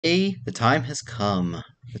The time has come.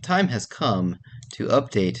 The time has come to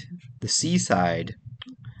update the Seaside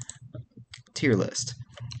tier list.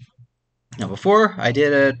 Now, before I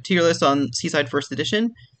did a tier list on Seaside First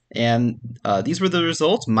Edition, and these were the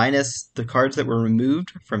results minus the cards that were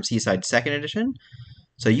removed from Seaside Second Edition.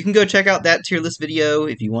 So you can go check out that tier list video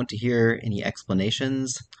if you want to hear any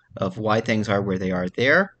explanations of why things are where they are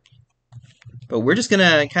there. But we're just going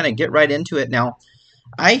to kind of get right into it now.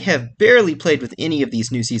 I have barely played with any of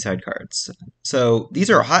these new Seaside cards. So these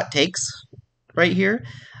are hot takes right here.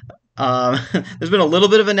 There's been a little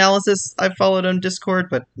bit of analysis I've followed on Discord,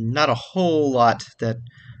 but not a whole lot that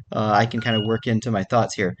I can kind of work into my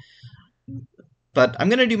thoughts here. But I'm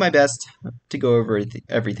going to do my best to go over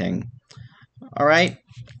everything. All right.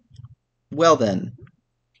 Well then.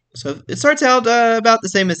 So it starts out about the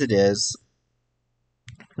same as it is.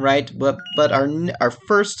 Right? But our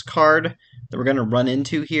first card that we're going to run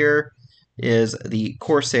into here is the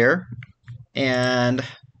Corsair. And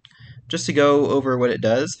just to go over what it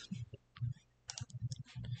does.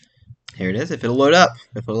 Here it is. If it'll load up.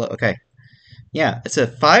 Okay. Yeah, it's a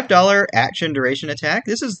 $5 action duration attack.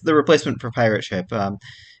 This is the replacement for Pirate Ship.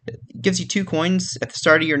 It gives you 2 coins. At the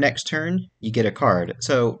start of your next turn, you get a card.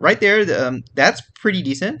 So right there, that's pretty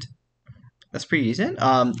decent. That's pretty decent.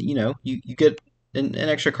 You know, you get an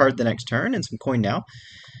extra card the next turn and some coin now.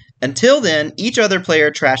 Until then, each other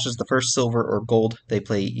player trashes the first silver or gold they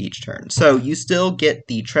play each turn. So you still get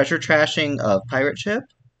the treasure trashing of Pirate Ship,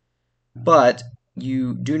 but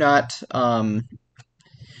you do not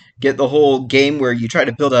get the whole game where you try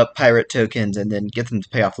to build up pirate tokens and then get them to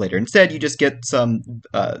pay off later. Instead, you just get some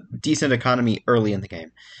decent economy early in the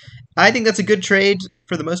game. I think that's a good trade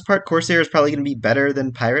for the most part. Corsair is probably going to be better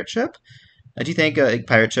than Pirate Ship. I do think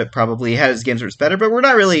Pirate Ship probably has games where it's better, but we're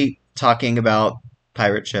not really talking about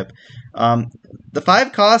Pirate Ship. The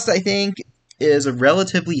 5 cost, I think, is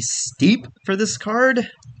relatively steep for this card.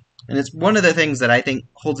 And it's one of the things that I think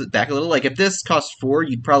holds it back a little. Like, if this cost 4,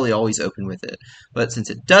 you'd probably always open with it. But since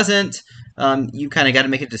it doesn't, you kind of got to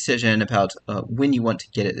make a decision about when you want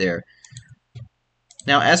to get it there.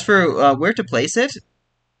 Now, as for where to place it,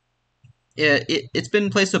 it's been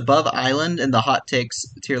placed above Island in the Hot Takes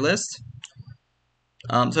tier list.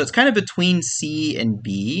 So it's kind of between C and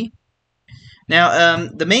B. Now,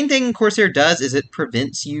 the main thing Corsair does is it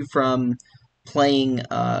prevents you from playing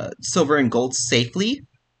silver and gold safely.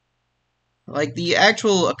 Like, the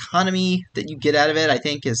actual economy that you get out of it, I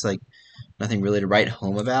think, is, like, nothing really to write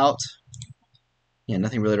home about. Yeah,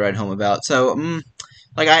 nothing really to write home about. So,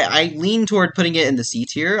 like, I lean toward putting it in the C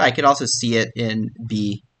tier. I could also see it in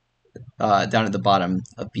B, down at the bottom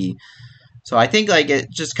of B. So I think, like, it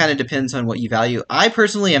just kind of depends on what you value. I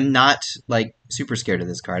personally am not, like, super scared of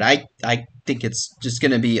this card. I think it's just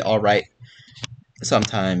going to be all right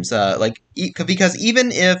sometimes. Because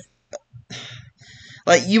even if...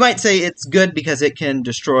 Like, you might say it's good because it can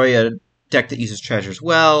destroy a deck that uses treasures.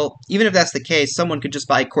 Well, even if that's the case, someone could just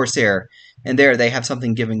buy Corsair, and there they have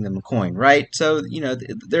something giving them a coin, right? So, you know,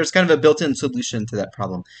 there's kind of a built-in solution to that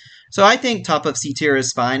problem. So I think top of C tier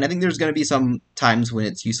is fine. I think there's going to be some times when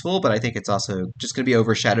it's useful, but I think it's also just going to be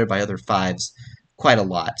overshadowed by other 5s quite a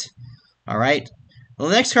lot. All right? Well,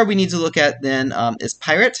 the next card we need to look at then is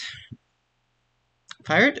Pirate.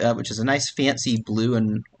 Pirate, which is a nice fancy blue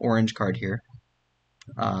and orange card here.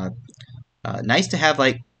 Nice to have,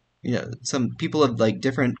 like, you know, some people of, like,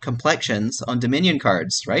 different complexions on Dominion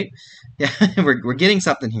cards, right? Yeah, we're getting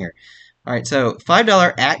something here. All right, so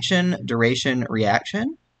 $5 action, duration,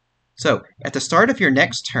 reaction. So at the start of your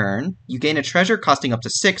next turn, you gain a treasure costing up to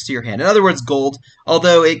 6 to your hand. In other words, gold,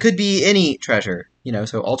 although it could be any treasure, you know,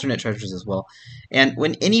 so alternate treasures as well. And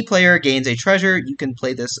when any player gains a treasure, you can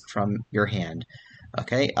play this from your hand.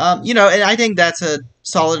 Okay, you know, and I think that's a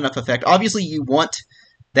solid enough effect. Obviously, you want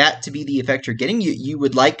that to be the effect you're getting. You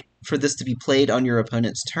would like for this to be played on your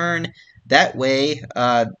opponent's turn. That way,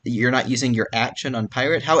 you're not using your action on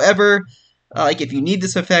Pirate. However, like, if you need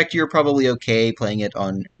this effect, you're probably okay playing it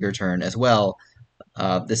on your turn as well.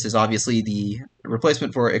 This is obviously the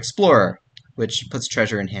replacement for Explorer, which puts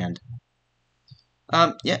treasure in hand.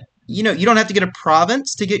 Yeah, you know, you don't have to get a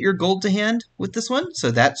province to get your gold to hand with this one, so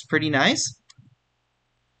that's pretty nice.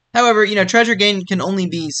 However, you know, treasure gain can only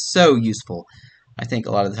be so useful, I think,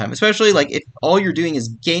 a lot of the time. Especially, like, if all you're doing is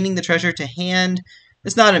gaining the treasure to hand,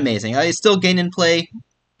 it's not amazing. It's still gain in play,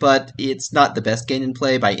 but it's not the best gain in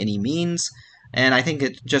play by any means. And I think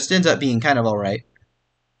it just ends up being kind of alright.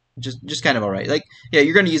 Just kind of alright. Like, yeah,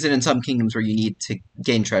 you're going to use it in some kingdoms where you need to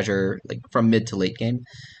gain treasure, like, from mid to late game.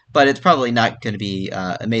 but it's probably not going to be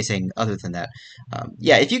amazing other than that.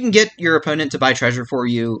 Yeah, if you can get your opponent to buy treasure for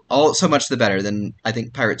you, so much the better. Then I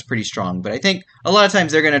think Pirate's pretty strong. But I think a lot of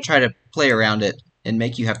times they're going to try to play around it and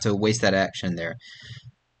make you have to waste that action there.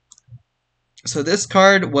 So this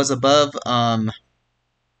card was above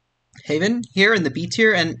Haven here in the B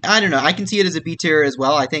tier, and I don't know, I can see it as a B tier as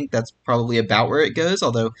well. I think that's probably about where it goes,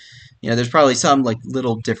 although, there's probably some like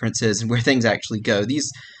little differences in where things actually go.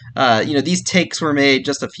 These, these takes were made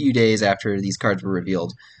just a few days after these cards were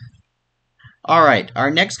revealed. All right, our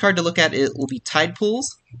next card to look at it will be Tide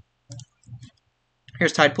Pools.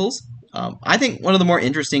 Here's Tide Pools. I think one of the more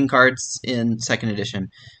interesting cards in 2nd edition.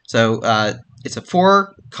 So it's a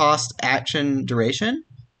 4-cost action duration.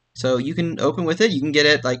 So you can open with it. You can get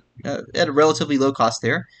it like at a relatively low cost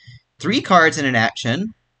there. 3 cards in an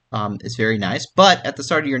action is very nice. But at the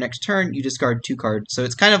start of your next turn, you discard 2 cards. So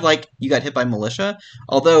it's kind of like you got hit by Militia.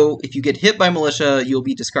 Although if you get hit by Militia, you'll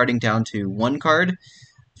be discarding down to 1 card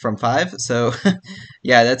from 5. So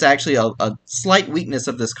yeah, that's actually a slight weakness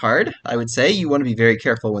of this card, I would say. You want to be very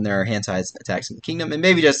careful when there are hand-size attacks in the kingdom, and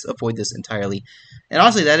maybe just avoid this entirely. And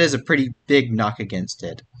honestly, that is a pretty big knock against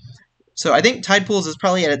it. So I think Tide Pools is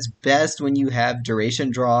probably at its best when you have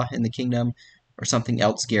duration draw in the kingdom, or something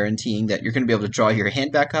else guaranteeing that you're going to be able to draw your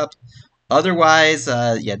hand back up. Otherwise,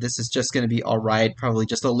 yeah, this is just going to be alright, probably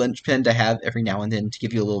just a linchpin to have every now and then to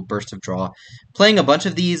give you a little burst of draw. Playing a bunch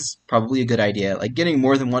of these, probably a good idea. Like, getting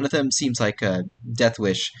more than one of them seems like a death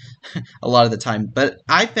wish a lot of the time. But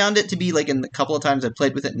I found it to be, like, in the couple of times I've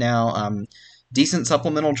played with it now, decent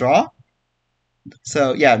supplemental draw.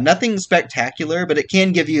 So, yeah, nothing spectacular, but it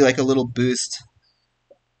can give you, like, a little boost.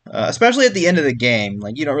 Especially at the end of the game.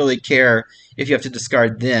 Like, you don't really care if you have to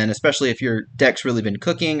discard then, especially if your deck's really been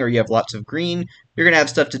cooking or you have lots of green. You're going to have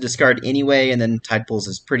stuff to discard anyway, and then Tide Pools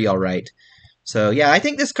is pretty alright. So, yeah, I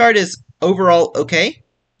think this card is overall okay.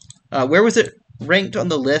 Where was it ranked on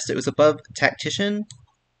the list? It was above Tactician,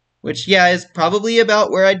 which, yeah, is probably about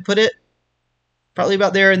where I'd put it. Probably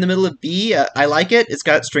about there in the middle of B. I like it. It's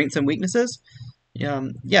got strengths and weaknesses. Yeah,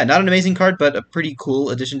 not an amazing card, but a pretty cool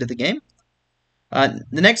addition to the game. The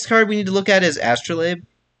next card we need to look at is Astrolabe.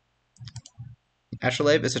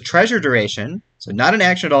 Astrolabe is a treasure duration, so not an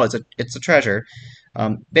action at all. It's a treasure.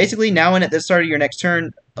 Basically, now and at the start of your next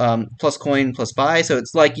turn, plus coin, plus buy. So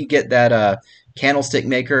it's like you get that Candlestick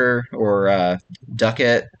Maker or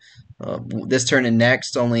Ducat this turn and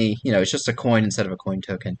next. Only it's just a coin instead of a coin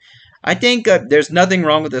token. I think there's nothing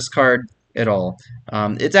wrong with this card at all.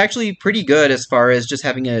 It's actually pretty good as far as just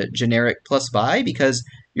having a generic plus buy, because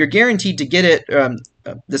you're guaranteed to get it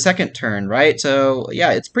the second turn, right? So,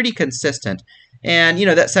 yeah, it's pretty consistent. And,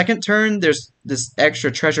 that second turn, there's this extra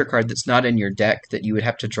treasure card that's not in your deck that you would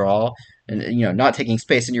have to draw, and, not taking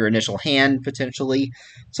space in your initial hand, potentially.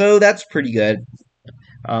 So that's pretty good.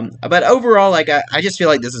 But overall, like, I just feel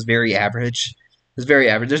like this is very average. It's very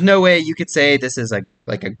average. There's no way you could say this is,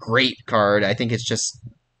 like a great card. I think it's just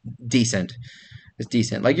decent. It's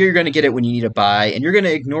decent. Like, you're going to get it when you need a buy, and you're going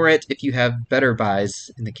to ignore it if you have better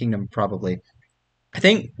buys in the kingdom, probably. I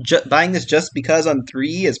think buying this just because on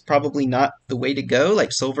 3 is probably not the way to go.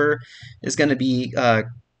 Like, silver is going to be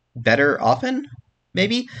better often,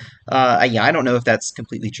 maybe. Yeah, I don't know if that's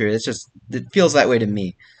completely true. It feels that way to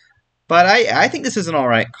me. But I think this is an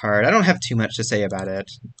alright card. I don't have too much to say about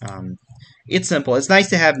it. It's simple. It's nice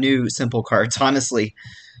to have new simple cards, honestly.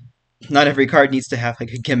 Not every card needs to have,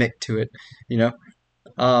 like, a gimmick to it,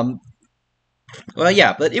 Well,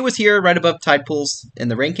 yeah, but it was here right above Tide Pools in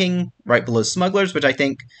the ranking, right below Smugglers, which I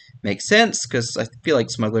think makes sense, because I feel like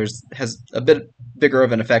Smugglers has a bit bigger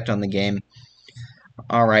of an effect on the game.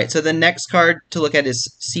 Alright, so the next card to look at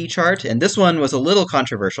is Sea Chart, and this one was a little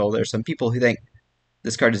controversial. There's some people who think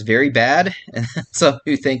this card is very bad, and some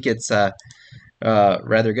who think it's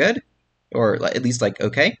rather good, or at least, like,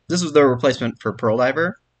 okay. This was the replacement for Pearl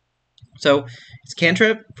Diver. So, it's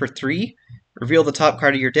cantrip for 3. Reveal the top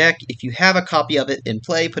card of your deck. If you have a copy of it in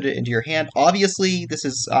play, put it into your hand. Obviously, this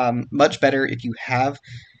is much better if you have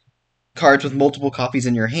cards with multiple copies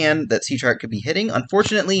in your hand that Sea Chart could be hitting.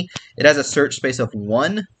 Unfortunately, it has a search space of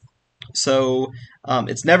 1, so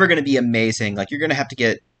it's never going to be amazing. Like, you're going to have to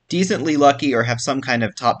get decently lucky or have some kind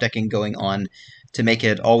of top decking going on to make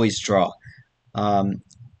it always draw.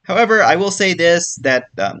 However, I will say this, that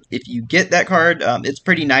if you get that card, it's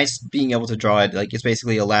pretty nice being able to draw it. Like, it's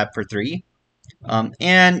basically a lab for 3.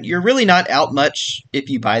 And you're really not out much if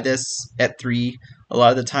you buy this at 3. A lot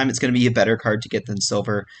of the time, it's going to be a better card to get than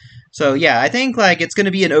silver. So, yeah, I think, like, it's going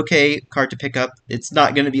to be an okay card to pick up. It's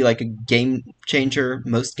not going to be, like, a game changer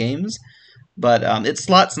most games. but it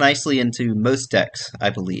slots nicely into most decks, I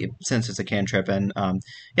believe, since it's a cantrip. And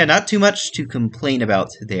yeah, not too much to complain about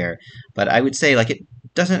there. But I would say like it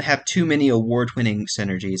doesn't have too many award-winning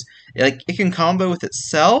synergies. Like it can combo with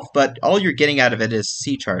itself, but all you're getting out of it is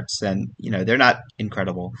C charts, and they're not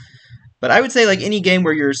incredible. But I would say like any game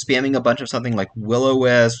where you're spamming a bunch of something like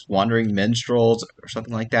Will-O-Wisp, Wandering Minstrels, or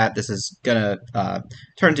something like that, this is gonna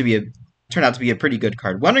turn out to be a pretty good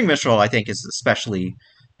card. Wandering Minstrel, I think, is especially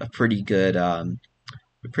a pretty good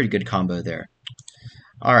combo there.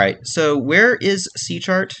 All right, so where is C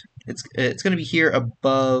chart? It's going to be here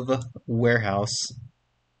above Warehouse.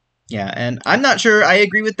 Yeah, and I'm not sure I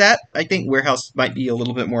agree with that. I think Warehouse might be a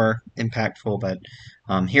little bit more impactful, but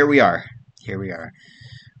here we are. Here we are.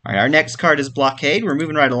 All right, our next card is Blockade. We're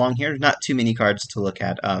moving right along here. There's not too many cards to look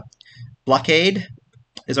at. Blockade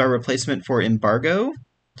is our replacement for Embargo.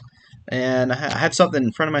 And I have something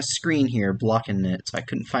in front of my screen here blocking it, so I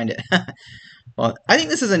couldn't find it. Well, I think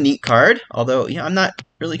this is a neat card, although I'm not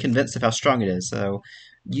really convinced of how strong it is. So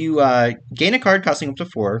you gain a card costing up to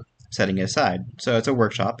 4, setting it aside. So it's a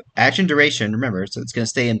workshop. Action duration, remember, so it's going to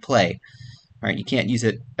stay in play. All right, you can't use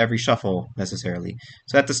it every shuffle necessarily.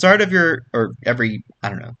 So at the start of your, or every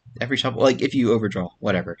shuffle, like if you overdraw,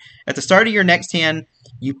 whatever. At the start of your next hand,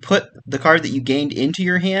 you put the card that you gained into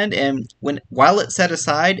your hand, and while it's set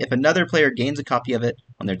aside, if another player gains a copy of it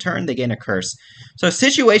on their turn, they gain a curse. So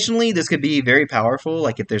situationally, this could be very powerful.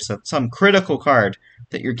 Like if there's some critical card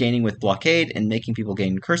that you're gaining with Blockade and making people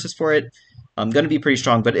gain curses for it, going to be pretty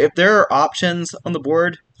strong. But if there are options on the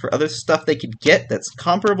board for other stuff they could get that's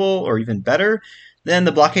comparable or even better, then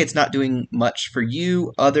the Blockade's not doing much for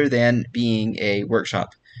you other than being a workshop.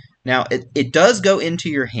 Now, it does go into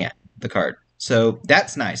your hand, the card. So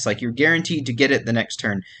that's nice. Like, you're guaranteed to get it the next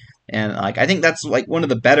turn. And, like, I think that's, like, one of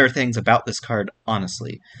the better things about this card,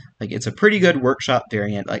 honestly. Like, it's a pretty good workshop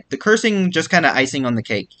variant. Like, the cursing just kind of icing on the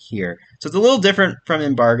cake here. So it's a little different from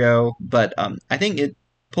Embargo, but I think it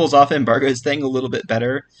pulls off Embargo's thing a little bit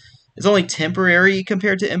better. It's only temporary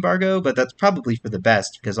compared to Embargo, but that's probably for the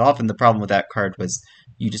best, because often the problem with that card was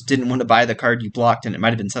you just didn't want to buy the card you blocked, and it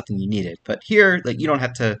might have been something you needed. But here, like, you don't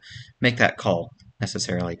have to make that call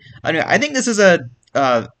necessarily. Anyway, I think this is a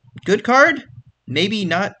good card. Maybe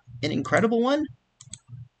not an incredible one.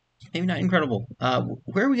 Maybe not incredible.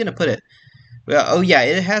 Where are we going to put it? Well, oh yeah,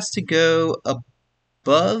 it has to go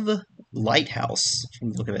above Lighthouse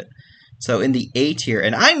from the look of it. So in the A tier,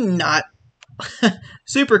 and I'm not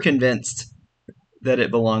super convinced that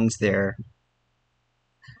it belongs there.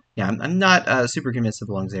 Yeah, I'm not super convinced it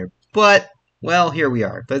belongs there. But, well, here we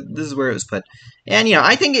are. But this is where it was put. And,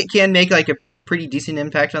 I think it can make, like, a pretty decent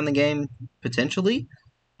impact on the game, potentially.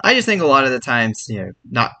 I just think a lot of the times,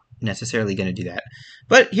 not necessarily going to do that.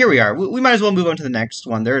 But here we are. We might as well move on to the next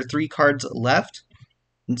one. There are 3 cards left.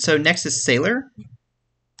 And so next is Sailor.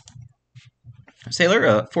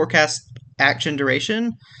 Sailor, forecast action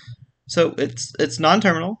duration. So it's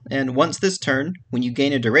non-terminal, and once this turn, when you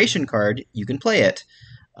gain a duration card, you can play it.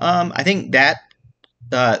 I think that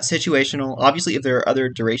situational, obviously if there are other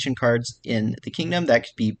duration cards in the kingdom, that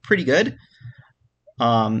could be pretty good.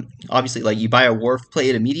 Obviously, like you buy a Wharf, play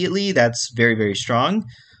it immediately, that's very, very strong.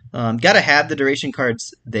 Gotta have the duration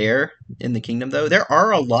cards there in the kingdom, though. There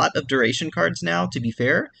are a lot of duration cards now, to be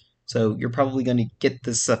fair. So you're probably going to get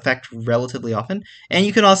this effect relatively often. And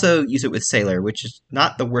you can also use it with Sailor, which is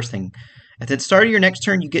not the worst thing. At the start of your next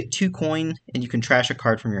turn, you get 2 coin, and you can trash a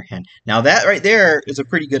card from your hand. Now that right there is a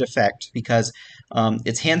pretty good effect, because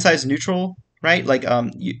it's hand size neutral, right? Like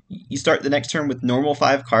you start the next turn with normal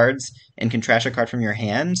 5 cards, and can trash a card from your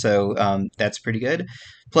hand, so that's pretty good.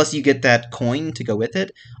 Plus you get that coin to go with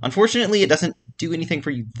it. Unfortunately, it doesn't do anything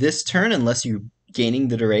for you this turn unless you're gaining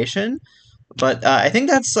the duration. But I think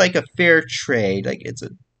that's like a fair trade. Like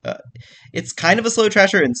it's kind of a slow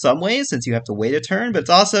trasher in some ways since you have to wait a turn, but it's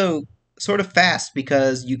also sort of fast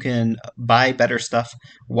because you can buy better stuff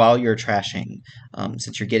while you're trashing,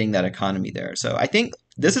 since you're getting that economy there. So I think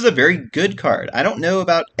this is a very good card. I don't know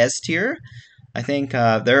about S tier. I think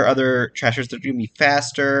there are other trashers that are going to be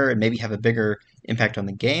faster and maybe have a bigger impact on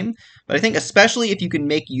the game. But I think especially if you can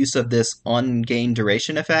make use of this on-gain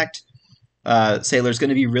duration effect, Sailor's going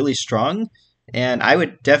to be really strong, and I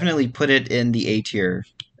would definitely put it in the A tier.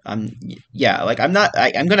 Yeah, like I'm going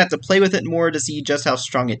to have to play with it more to see just how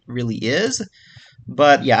strong it really is.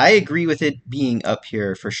 But yeah, I agree with it being up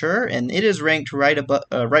here for sure, and it is ranked right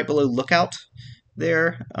below Lookout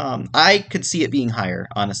there. I could see it being higher,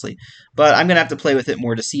 honestly, but I'm going to have to play with it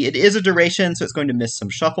more to see. It is a duration, so it's going to miss some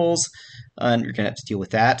shuffles, and you're going to have to deal with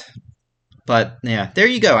that. But yeah, there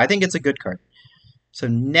you go. I think it's a good card. So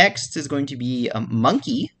next is going to be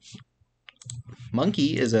Monkey.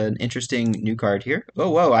 Monkey is an interesting new card here.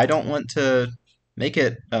 Oh, whoa, I don't want to make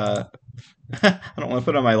it, I don't want to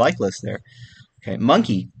put it on my like list there. Okay,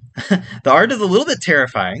 Monkey. The art is a little bit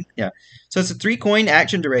terrifying. Yeah. So it's a 3 coin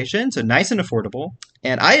action duration, so nice and affordable.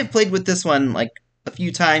 And I have played with this one like a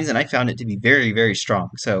few times, and I found it to be very, very strong.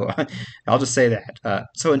 So I'll just say that.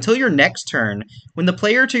 So until your next turn, when the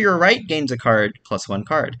player to your right gains a card, +1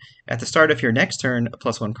 card. At the start of your next turn, a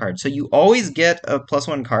 +1 card. So you always get a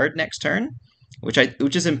 +1 card next turn, which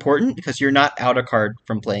is important because you're not out a card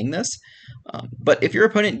from playing this. But if your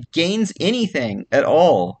opponent gains anything at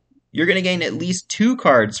all, you're going to gain at least 2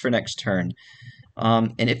 cards for next turn.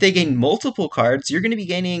 And if they gain multiple cards, you're going to be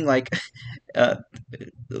gaining like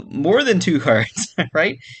more than 2 cards,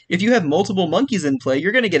 right? If you have multiple monkeys in play,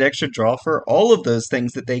 you're going to get extra draw for all of those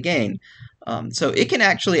things that they gain. So it can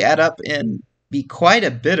actually add up and be quite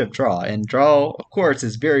a bit of draw. And draw, of course,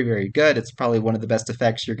 is very, very good. It's probably one of the best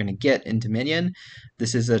effects you're going to get in Dominion.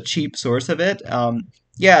 This is a cheap source of it.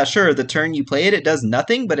 Yeah, sure, the turn you play it, it does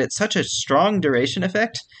nothing, but it's such a strong duration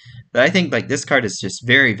effect that I think like this card is just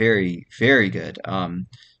very, very, very good.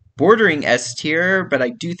 Bordering S tier, but I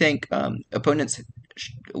do think opponents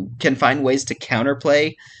can find ways to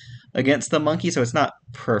counterplay against the monkey, so it's not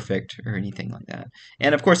perfect or anything like that.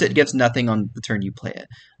 And of course, it gives nothing on the turn you play it.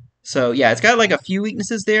 So yeah, it's got like a few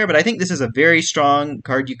weaknesses there, but I think this is a very strong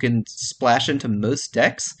card you can splash into most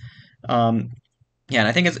decks. Yeah, and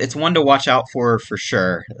I think it's one to watch out for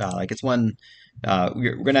sure. Like it's one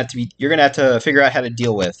you're gonna have to figure out how to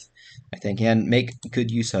deal with, I think, and make good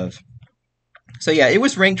use of. So yeah, it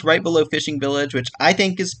was ranked right below Fishing Village, which I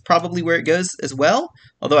think is probably where it goes as well.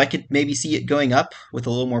 Although I could maybe see it going up with a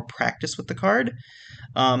little more practice with the card.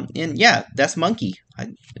 And yeah, that's Monkey.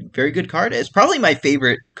 Very good card. It's probably my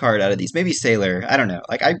favorite card out of these. Maybe Sailor. I don't know.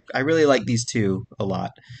 Like I really like these two a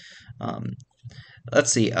lot.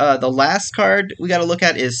 Let's see. The last card we got to look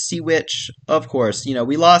at is Sea Witch. Of course, you know,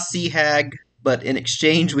 we lost Sea Hag, but in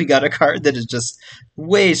exchange we got a card that is just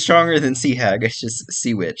way stronger than Sea Hag. It's just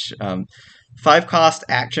Sea Witch. 5-cost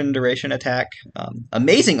action duration attack.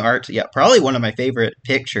 Amazing art. Yeah, probably one of my favorite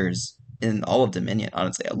pictures in all of Dominion,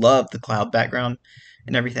 honestly. I love the cloud background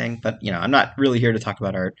and everything, but you know, I'm not really here to talk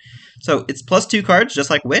about art. So it's +2 cards,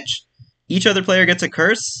 just like Witch. Each other player gets a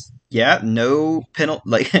curse. Yeah, no penalty.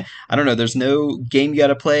 Like, I don't know, there's no game you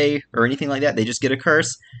gotta play or anything like that. They just get a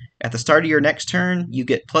curse. At the start of your next turn, you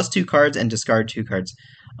get +2 cards and discard 2 cards.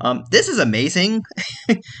 This is amazing,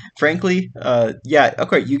 frankly. Yeah,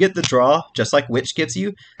 okay, you get the draw, just like Witch gives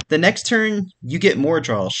you. The next turn, you get more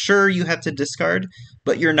draw. Sure, you have to discard,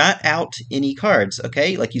 but you're not out any cards,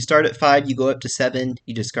 okay? Like, you start at 5, you go up to 7,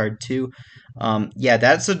 you discard 2. Yeah,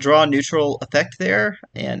 that's a draw neutral effect there,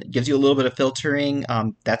 and it gives you a little bit of filtering.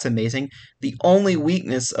 That's amazing. The only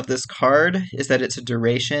weakness of this card is that it's a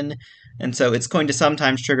duration, and so it's going to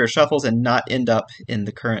sometimes trigger shuffles and not end up in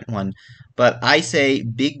the current one. But I say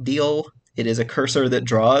big deal. It is a cursor that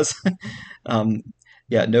draws.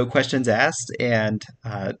 Yeah, no questions asked. And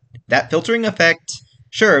that filtering effect,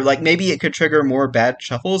 sure, like maybe it could trigger more bad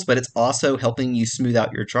shuffles, but it's also helping you smooth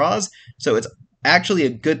out your draws. So it's actually a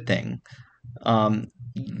good thing.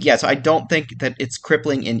 Yeah, so I don't think that it's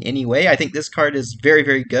crippling in any way. I think this card is very,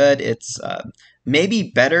 very good. It's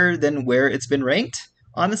maybe better than where it's been ranked,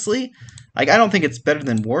 honestly. Like, I don't think it's better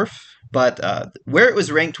than Wharf, but where it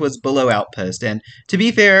was ranked was below Outpost. And to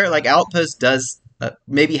be fair, like, Outpost does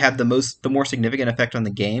maybe have the more significant effect on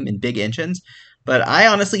the game in big engines. But I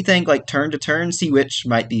honestly think, like, turn to turn, Sea Witch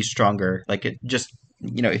might be stronger. Like, it just,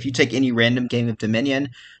 you know, if you take any random game of Dominion,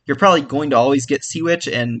 you're probably going to always get Sea Witch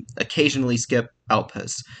and occasionally skip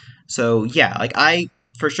Outpost. So, yeah, like, I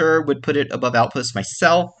for sure would put it above Outpost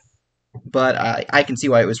myself, but I can see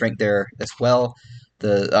why it was ranked there as well.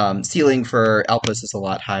 The ceiling for Outpost is a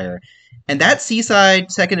lot higher. And that's Seaside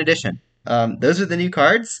 2nd edition. Those are the new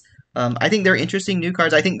cards. I think they're interesting new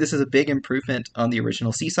cards. I think this is a big improvement on the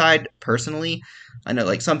original Seaside, personally. I know,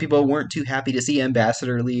 like, some people weren't too happy to see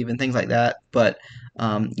Ambassador leave and things like that, but,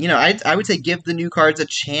 you know, I would say give the new cards a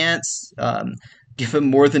chance. Give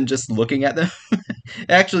them more than just looking at them.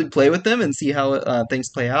 Actually play with them and see how things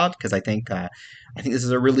play out, because I think this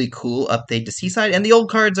is a really cool update to Seaside, and the old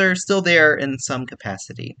cards are still there in some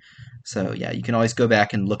capacity. So yeah, you can always go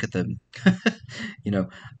back and look at them, you know,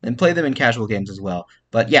 and play them in casual games as well.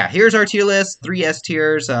 But yeah, here's our tier list, 3 S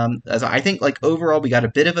tiers. As I think, like, overall, we got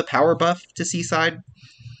a bit of a power buff to Seaside.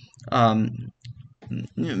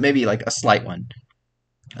 Maybe like a slight one.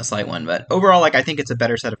 But overall, like, I think it's a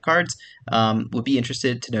better set of cards. Would be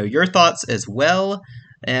interested to know your thoughts as well.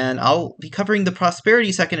 And I'll be covering the Prosperity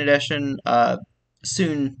 2nd edition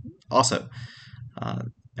soon also. All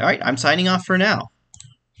right, I'm signing off for now.